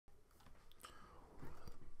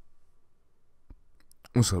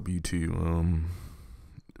What's up, YouTube?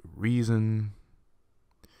 Reason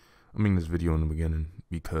I made this video in the beginning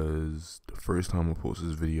because the first time I posted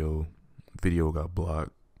this video got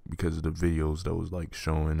blocked because of the videos that was like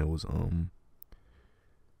showing it was what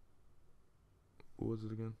was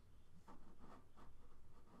it again?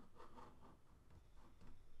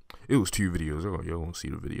 It was 2 videos. Oh, y'all won't see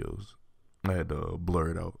the videos. I had to blur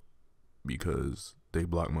it out because they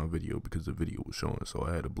blocked my video because the video was showing, so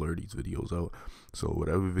I had to blur these videos out. So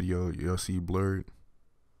whatever video y'all see blurred,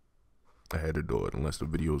 I had to do it unless the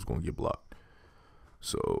video is gonna get blocked.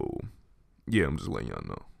 So yeah, I'm just letting y'all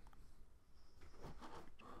know.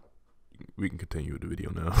 We can continue with the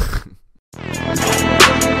video now.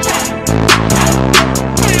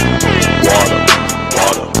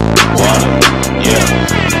 Water, yeah.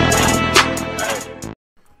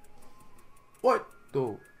 What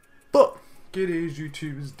the fuck? It is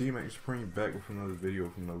YouTube, it's DMAX Supreme back with another video,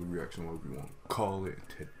 with another reaction, whatever you want to call it.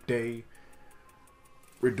 Today,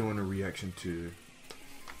 we're doing a reaction to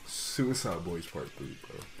Uicideboy's Part 3,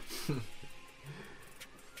 bro.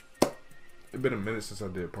 It's been a minute since I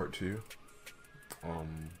did Part 2. I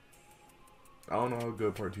don't know how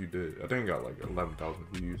good Part 2 did. I think it got like 11,000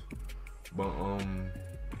 views. But,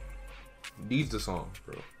 these the songs,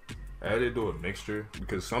 bro. I had to do a mixture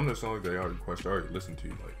because some of the songs they already requested, I already listened to,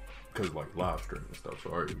 like, because like live stream and stuff, so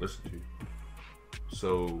I already listened to.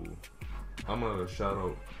 So I'm gonna shout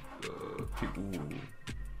out people who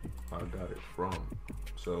I got it from.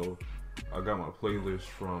 So I got my playlist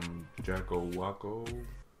from Jacko Wacko,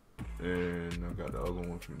 and I got the other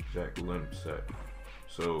one from Jack Limpset.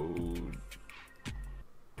 So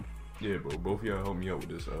yeah, bro, both of y'all helped me out with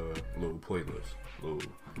this little playlist, little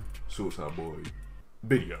Uicideboy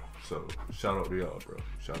video. So shout out to y'all, bro.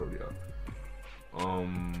 Shout out to y'all.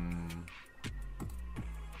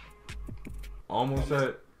 Almost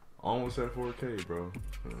at 4K, bro.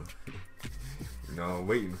 You know, I'm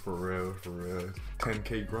waiting for real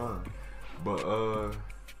 10K grind. But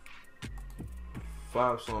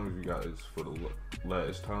 5 songs we got is for the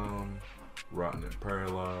last time, Rotten and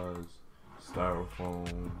Paralyzed,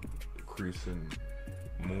 Styrofoam, The Crescent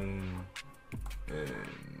Moon, and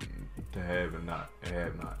To Have and Not, and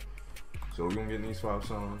Have Not. So we're gonna get in these 5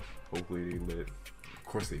 songs. Hopefully they lit. Of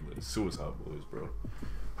course they lit. Uicideboys, bro.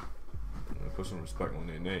 Put some respect on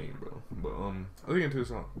their name, bro. But let's get into the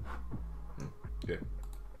song. Yeah.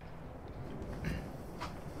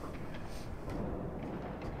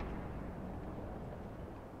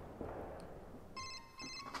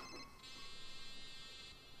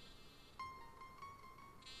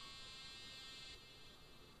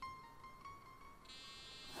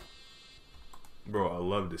 Bro, I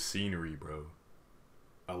love the scenery, bro.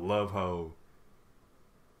 I love how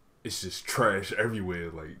it's just trash everywhere.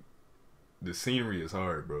 Like, the scenery is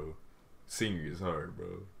hard, bro. Scenery is hard,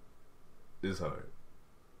 bro. It's hard.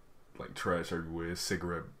 Like, trash everywhere.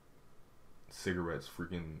 Cigarettes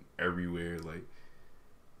freaking everywhere. Like,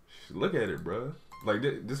 look at it, bro. Like,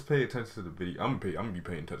 just pay attention to the video. I'm gonna be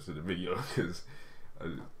paying attention to the video because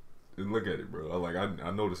look at it, bro.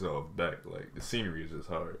 I noticed it off back. Like, the scenery is just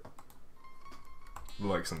hard.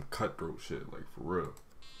 Like some cutthroat shit, like for real.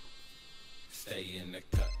 Stay in the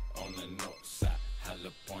cut on the north side.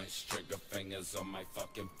 Hella points, trigger fingers on my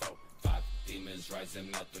fucking phone. 5 demons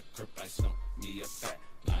rising out the crypt. I smoke me a fat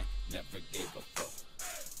line, never gave a fuck.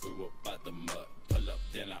 Grew up by the mud, pull up,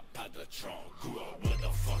 then I pop the trunk. Grew up with the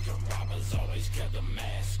fucking robbers, always kept the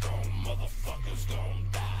mask on. Motherfuckers gon'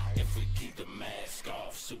 die if we keep the mask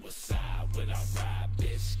off. Suicide when I ride,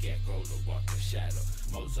 bitch. Scarecrow to walk the shadow.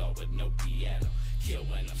 Mozart with no piano. Kill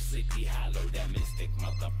when I'm sleepy hollow. That mystic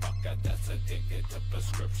motherfucker that's addicted to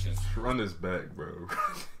prescriptions. Run this back, bro.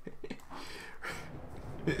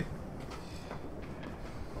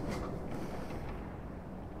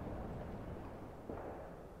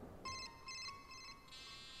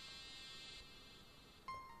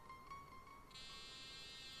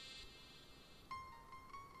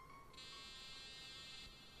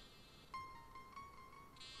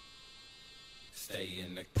 Stay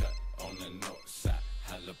in the cut on the north side.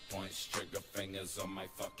 Hella points, trigger fingers on my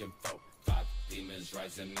fucking phone. 5 demons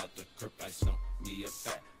rising out the crypt. I smoke me a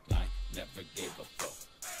fat line, never gave a fuck.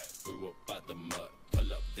 Grew up by the mud,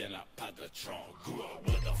 pull up, then I pop the trunk. Grew up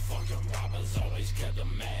with the fucking robbers, always kept the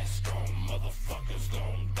mask on. Motherfuckers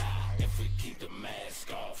gon' die if we keep the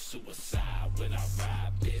mask off. Suicide when I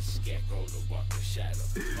ride, bitch. Scarecrow to walk the shadow.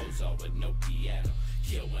 Mozart with no piano.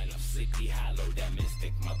 Kill when I'm sleepy hollow. That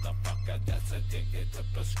mystic motherfucker that's addicted to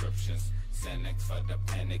prescriptions. Xanax for the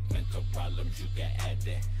panic, mental problems, you can add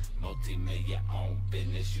that. Multi-million own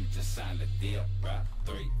business, you just signed a deal, bruh.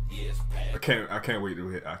 3 years past. can't wait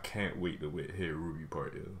to hear Ruby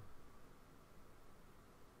part, yo.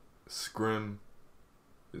 Scrim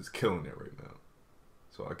is killing it right now,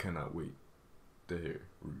 so I cannot wait to hear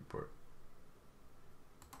Ruby part.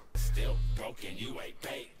 Still broken, you ain't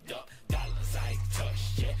paid up. Dollars I ain't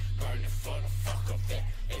touched yet. Burning for the fuck of it.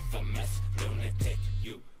 If a mess, lunatic,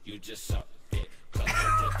 you just suck it. Covered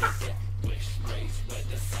with the death wish, raised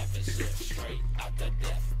with the savage shit. Straight out the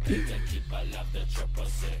death pit to keep alive the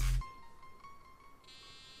 666.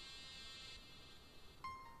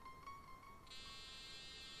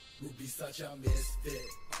 Ruby such a misfit.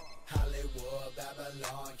 Hollywood,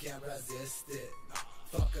 Babylon, can't resist it.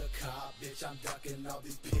 Fuck a cop, bitch, I'm ducking all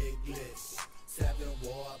these piglets. 7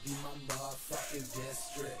 war, be my motherfucking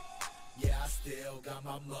district. Yeah, I still got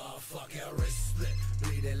my motherfucking wrist split.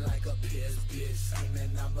 Bleeding like a piss bitch,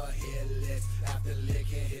 screaming I'm a hit list. After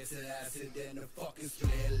licking hits of acid, then the fucking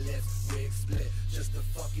split lips. Wig split, just a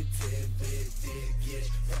fucking tidbit. Dig it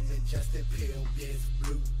from ingesting pill bits.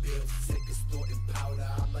 Blue bills, sick of snorting powder,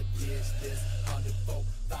 I'ma ditch this. 104,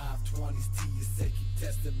 520s, you say keep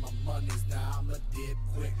testing my monies. Now I'ma dip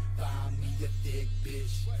quick, find me a thick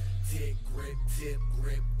bitch. Tick grip, tip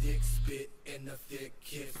grip, dick spit in the thick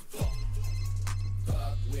kid.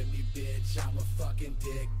 Fuck with me, bitch, I'm a fucking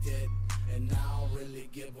addicted. And I don't really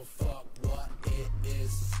give a fuck what it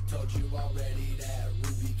is. Told you already that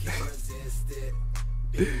Ruby can't resist it.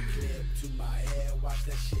 Big clip to my head, watch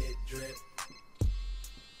that shit drip.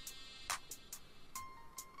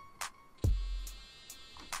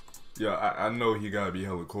 Yo, I know he gotta be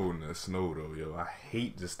hella cold in the snow though, yo. I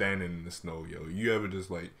hate just standing in the snow, yo. You ever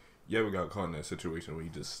got caught in that situation where you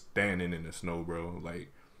just standing in the snow, bro?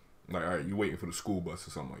 Like, alright, you waiting for the school bus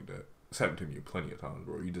or something like that. It's happened to me plenty of times,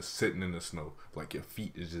 bro. You just sitting in the snow, like your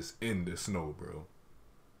feet is just in the snow, bro.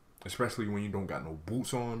 Especially when you don't got no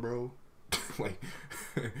boots on, bro. Like,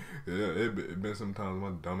 yeah, it been sometimes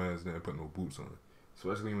my dumb ass didn't put no boots on.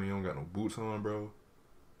 Especially when you don't got no boots on, bro.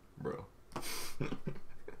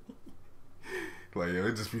 Like, yo,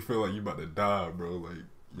 it just be feel like you about to die, bro. Like,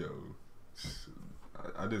 yo,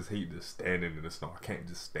 I just hate just standing in the snow. I can't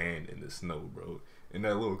just stand in the snow, bro. In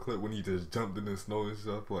that little clip when he just jumped in the snow and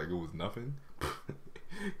stuff like it was nothing.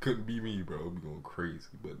 Couldn't be me, bro. I'd be going crazy.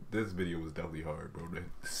 But this video was definitely hard, bro. The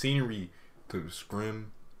scenery to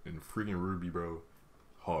Scrim and freaking Ruby, bro,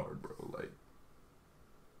 hard, bro. Like,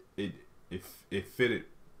 it fitted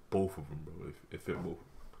both of them, bro. It fit both.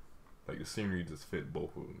 Like, the scenery just fit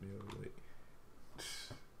both of them, you know, like.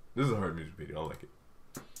 This is a hard music video. I like it.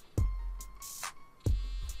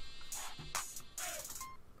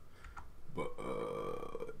 But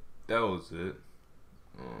that was it.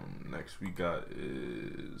 Next we got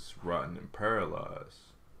is Rotten and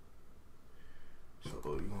Paralyzed. So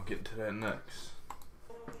you gonna get into that next.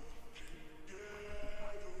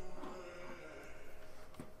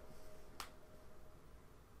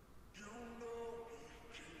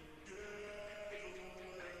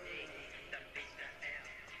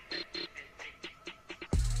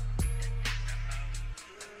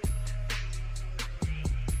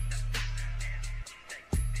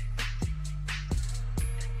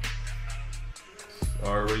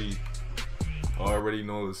 Already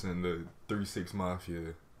noticing the 3-6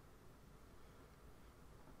 Mafia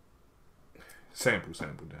sample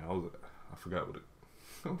down. I forgot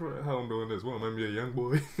how I'm doing this. What, am I a young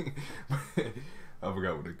boy? I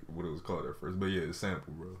forgot what it was called at first, but yeah, it's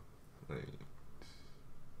sample, bro. Like,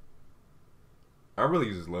 I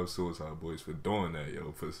really just love Suicide Boys for doing that,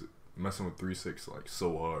 yo, for messing with 3-6 like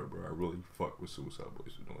so hard, bro. I really fuck with Suicide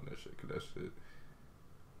Boys for doing that shit, cause that shit,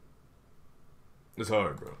 it's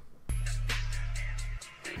hard, bro.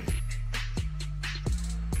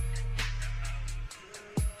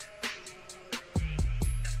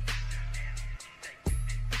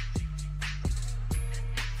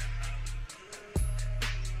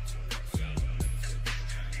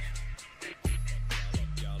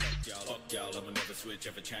 Y'all, I'ma never switch,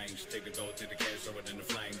 ever change. Take the gold to the cash, throw it in the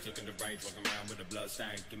flames. Look in the range, walking around with a blood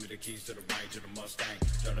stain. Give me the keys to the range of the Mustang.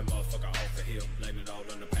 Throw the motherfucker off the hill, blame it all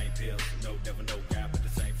on the pain pills. No devil, no God, but the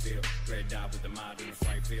same feel. Red dot with the mind in the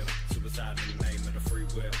frame field. Suicide in the name of the free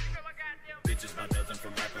will. Bitches my dozen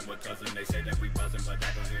from rapping with cousin. They say that we buzzing, but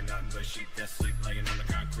I don't hear nothing but sheep that sleep laying on the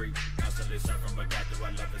concrete. Constantly surfing, but God do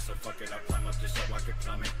I love it, so fuck it. I climb up this so I can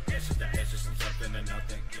plummet. Ashes to ashes from something to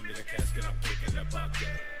nothing. Give me the casket, I'm kicking the bucket.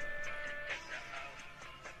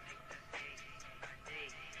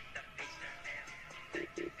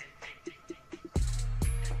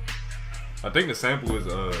 I think the sample is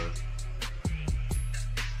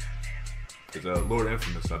Lord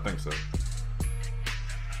Infamous. I think so.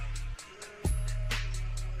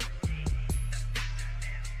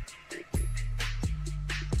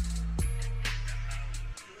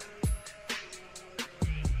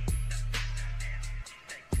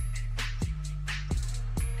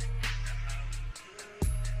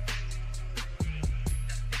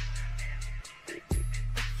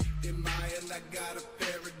 In my end, I got a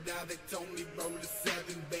paradigm. They told me roll a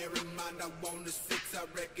 7. Bear in mind, I want a 6. I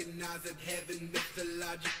recognize that heaven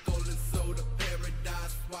mythological, and so the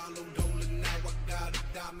paradise swallowed whole. And now I got a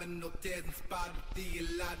domino tears inspired the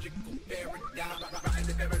theological paradigm. Riding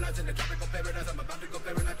the paralyzed in the tropical paradise. I'm about to go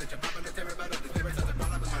paralyzed. That you're popping the terror out of this parasite. The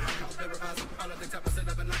problem is my logical paralyzed. Politics, I set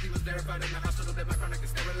up and like he was verified in the hospital. That my chronic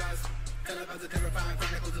is sterilized. Televised, terrifying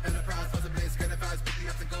chronicles of enterprise. Possibly scannified. Speaking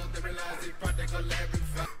up to gold, they realize they practical every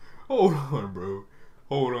fight. Hold on, bro.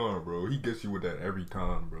 Hold on, bro. He gets you with that every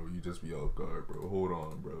time, bro. You just be off guard, bro. Hold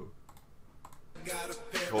on, bro.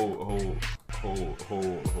 Hold.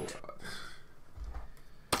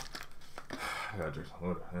 I gotta drink some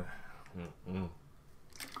water.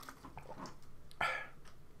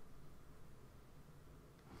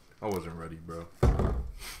 I wasn't ready, bro.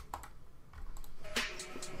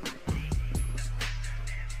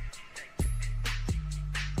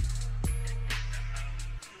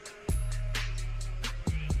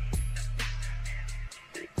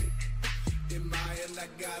 I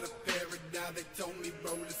got a paradigm. They told me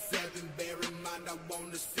roll a 7. Bear in mind, I want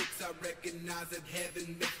a 6. I recognize that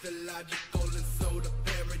heaven mythological, and so the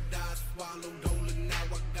paradise swallowed whole. And now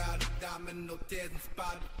I got a domino tears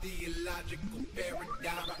inspired the theological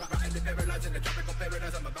paradigm. Riding the paralyzed in the tropical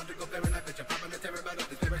paradise. I'm about to go paralyzed. That you're popping the terror out of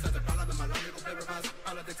this parasite. The problem is my logical paralyzed.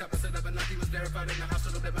 Politics, I set up and like he was verified in the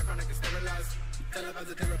hospital. That my chronic is sterilized. Televised,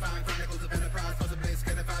 the terrifying chronicles of enterprise. Possibly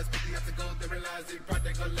scannified. Speaking up to gold, they realize they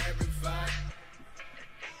practical every fight.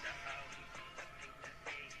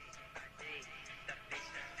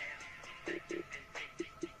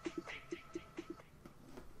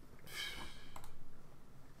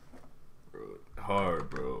 Hard,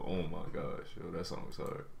 bro. Oh my gosh, yo, that song is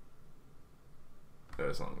hard.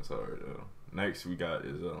 That song is hard, yo. Next we got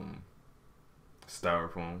is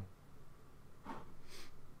Styrofoam.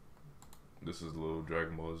 This is a little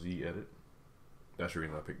Dragon Ball Z edit. That's the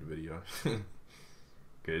reason I picked the video. Okay,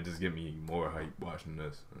 it just get me more hype watching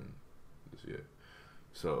this and this, yeah.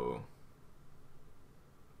 So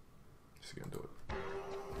just gonna do it.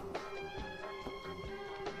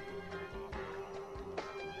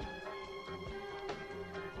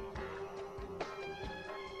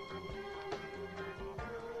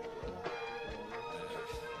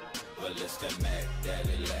 Well, it's that Mac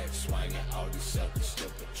Daddy lag swinging all these suckers,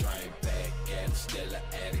 stupid train back and still an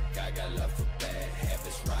addict. I got love for bad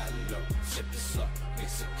habits, ride low, sip the suck,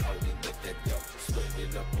 mix it cold and get that dope, split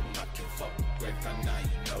it up with my kinfolk. Grapevine, now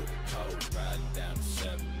you know the code. Riding down the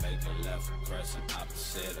 7, making left and crescent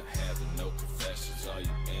opposite of having no confessions. All you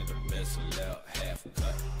in the missing left half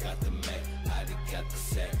cut. Got the Mac, I done got the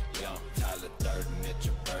sack. Young Tyler 30, Mitch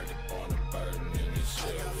a birdie, born a burden in this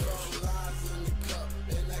shit.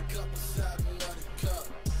 Cup of 7 of the cup.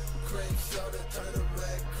 Cream soda, turn a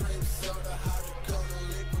red cream soda. Hydrocodone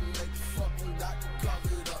liquid, make the fucking doctor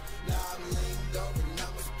cover it up. Now I'm leaned over, now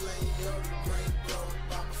my spleen, yo, the green bro.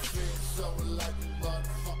 I'm a fiend, so like a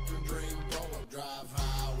motherfucking dream, bro. I drive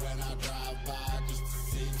high when I drive by, just to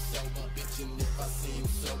seem sober. Bitchin' if I seem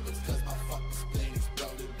sober, it's cause my fucking spleen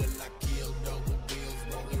exploded. Then I killed over wheels,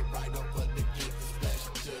 rolling right over the kid, splash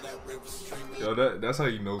to that river stream. Yo, that's how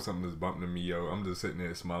you know something is bumping to me, yo. I'm just sitting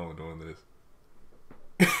there smiling doing this.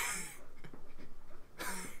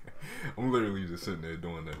 I'm literally just sitting there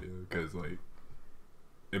doing that, yo, cause like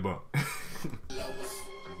it bumped.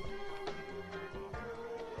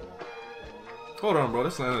 Hold on, bro.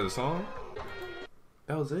 That's the end of the song.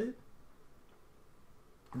 That was it,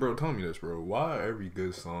 bro. Tell me this, bro. Why every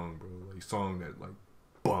good song, bro, like song that like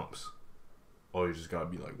bumps, always just gotta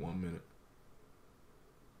be like 1 minute?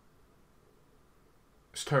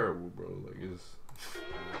 It's terrible, bro. Like, it's...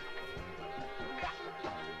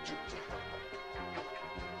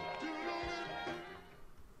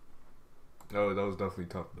 No, that was definitely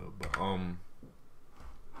tough, though. But,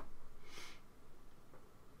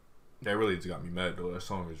 that really just got me mad, though. That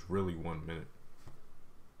song is really 1 minute.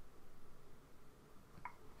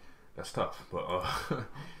 That's tough. But,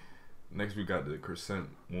 next we got the Crescent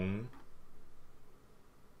Moon.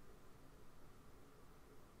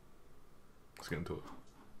 Let's get into it.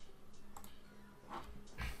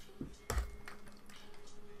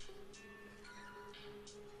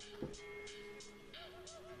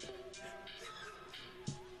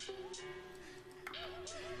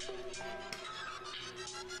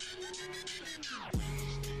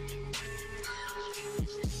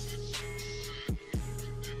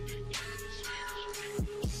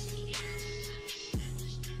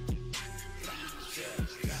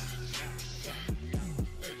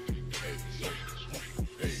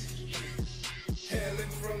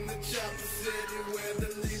 Where the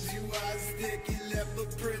leaves you are sticky, left a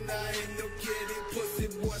print, I ain't no kidding, pussy.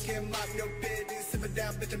 Pussy boys can't mop no bed. Then simmer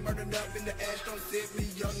down, bitch, I'm burning up in the ash. Don't sit me,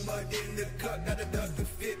 young mud in the cut. Got a duck to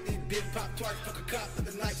 50. Big pop twice, fuck a cop. But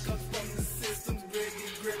the knife comes from the system's gritty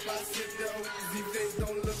grip. I sit the OZ face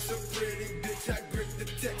don't look so pretty. Bitch, I grip the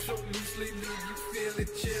text so loosely. Leave you feeling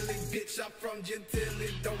chilly. Bitch, I'm from Gentilly.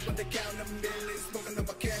 Don't want to count a million. Smoking on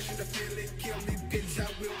my cash and I feel it. Kill me, bitch, I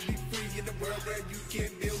will be free in the world where you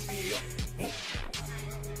can't build me up.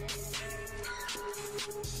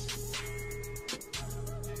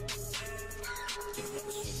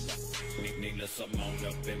 Needless, I'm on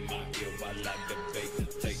up in my ear while I debate to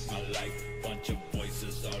take my life. Bunch of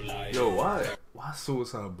voices all I. Yo, why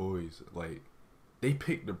Suicide Boys, like, they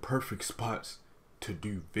pick the perfect spots to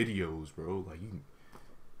do videos, bro. Like, you,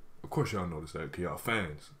 of course y'all notice that, cause y'all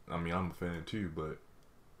fans. I mean, I'm a fan too, but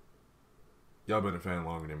y'all been a fan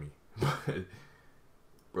longer than me. But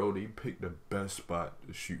bro, they pick the best spot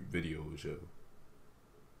to shoot videos, yo.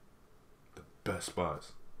 The best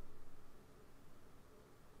spots.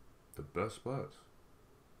 The best spots.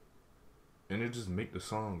 And it just make the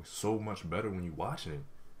song so much better when you watching it.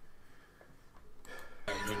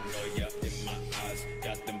 Paranoia in my eyes,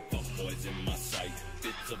 got them fuckboys in my sight.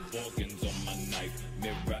 Bits of organs on my knife,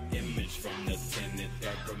 mirror image from the tenant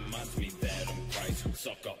that reminds me that I'm Christ.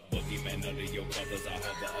 Suck up boogeyman under your covers, I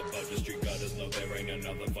hover above the street gutters. No, there ain't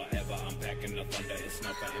another forever. I'm packing the thunder, it's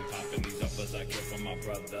snuffer and popping these uppers I kill from my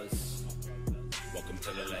brothers. Welcome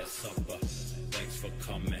to the Last Supper. Thanks for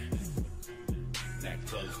coming. Now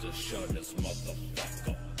close the shutters,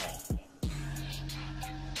 motherfucker.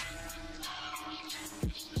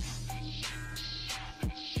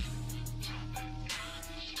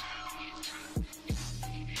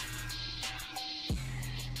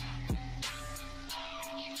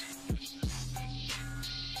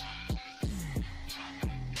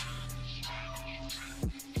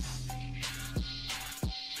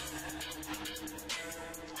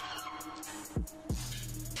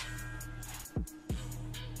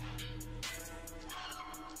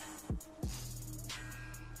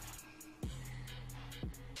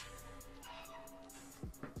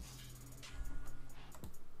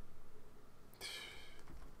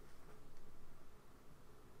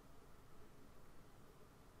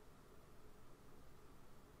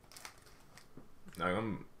 Like,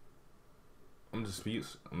 I'm just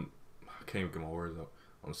speechless. I can't even get my words out.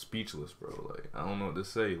 I'm speechless, bro. Like, I don't know what to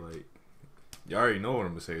say. Like, you already know what I'm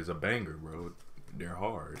gonna say. It's a banger, bro. They're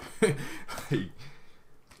hard. Like,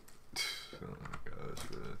 oh my gosh,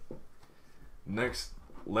 man.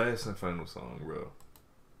 Last and final song, bro,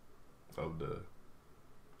 of the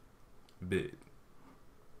bid.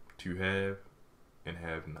 To have and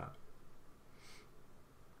have not.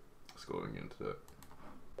 Let's go and get into that.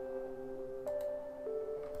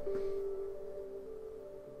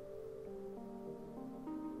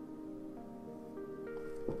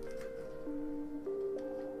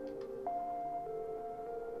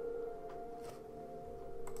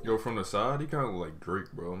 Yo, from the side, he kind of look like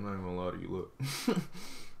Drake, bro. I'm not even gonna lie to you. Look,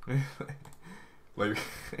 like,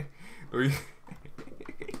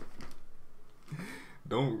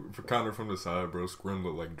 don't kind of from the side, bro. Scrim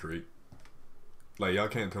look like Drake. Like, y'all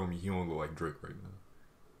can't tell me he don't look like Drake right now.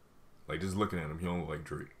 Like, just looking at him, he don't look like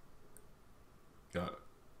Drake. Got it.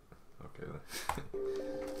 Okay.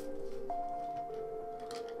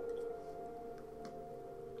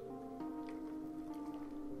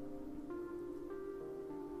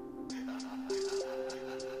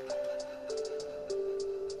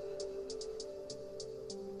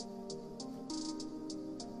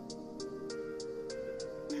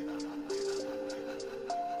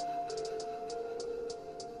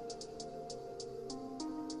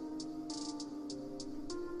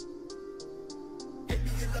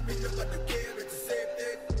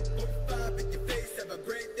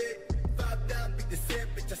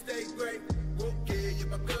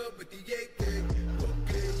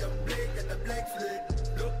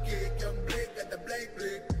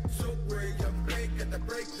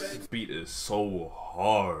 Beat is so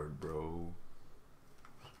hard, bro.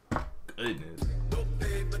 Goodness.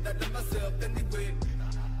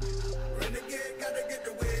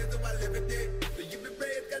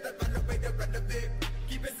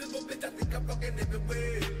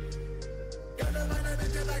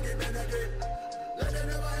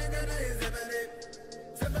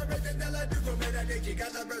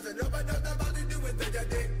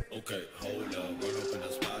 Okay, hold up, run up in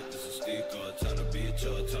the spot, this is sticker. Time to bitch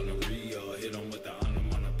up, time to re-up. Hit on with the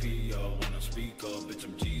onomatopoeia. When I speak up, bitch,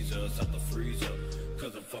 I'm Jesus out the freezer.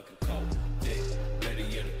 Cause I'm fucking cold, yeah. Better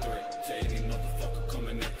yet a threat to any motherfucker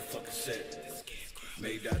coming at the fucking set.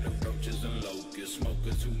 Made out of roaches and locusts.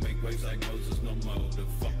 Smokers who make waves like Moses, no more. The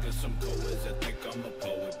fuckers, some coers that think I'm a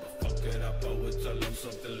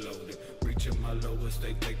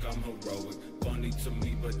to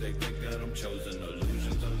me, but they think that I'm chosen.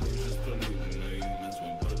 Illusions polluting the humans.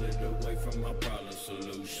 One bullet away from my problem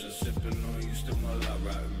solution. Sipping on you, still my life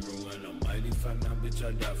rotten ruin. I'm mighty fine now, bitch,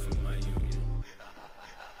 I die for my union.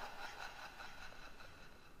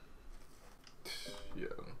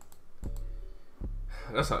 Yeah.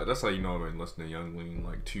 That's how you know I've been listening to Young Lean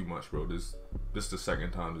like too much, bro. This the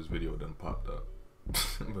second time this video done popped up.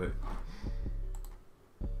 But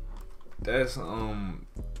that's all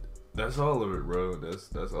of it, bro.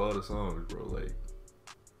 That's all the songs, bro. Like,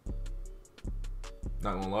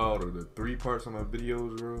 not gonna lie, out of the 3 parts of my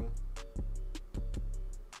videos, bro,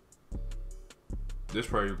 this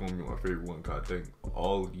probably gonna be my favorite one, cause I think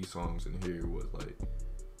all of these songs in here was like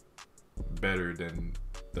better than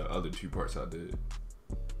the other 2 parts I did.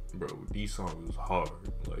 Bro, these songs was hard.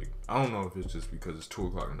 Like, I don't know if it's just because it's 2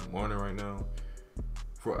 o'clock in the morning right now.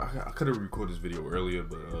 I could have recorded this video earlier,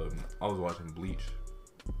 but I was watching Bleach.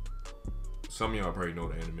 Some of y'all probably know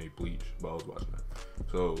the anime Bleach, but I was watching that.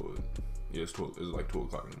 So yeah, it's like 2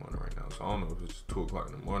 o'clock in the morning right now. So I don't know if it's 2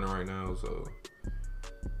 o'clock in the morning right now. So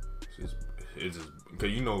it's just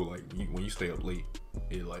because you know, like when you stay up late,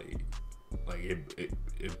 it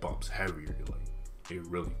it bumps heavier. Like it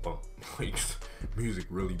really bump. Like music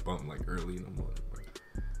really bump like early in the morning, bro.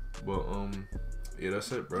 But yeah,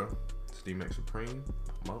 that's it, bro. It's DMAX Supreme.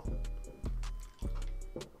 I'm out.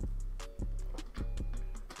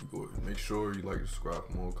 Go ahead. Make sure you like and subscribe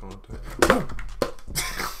for more content.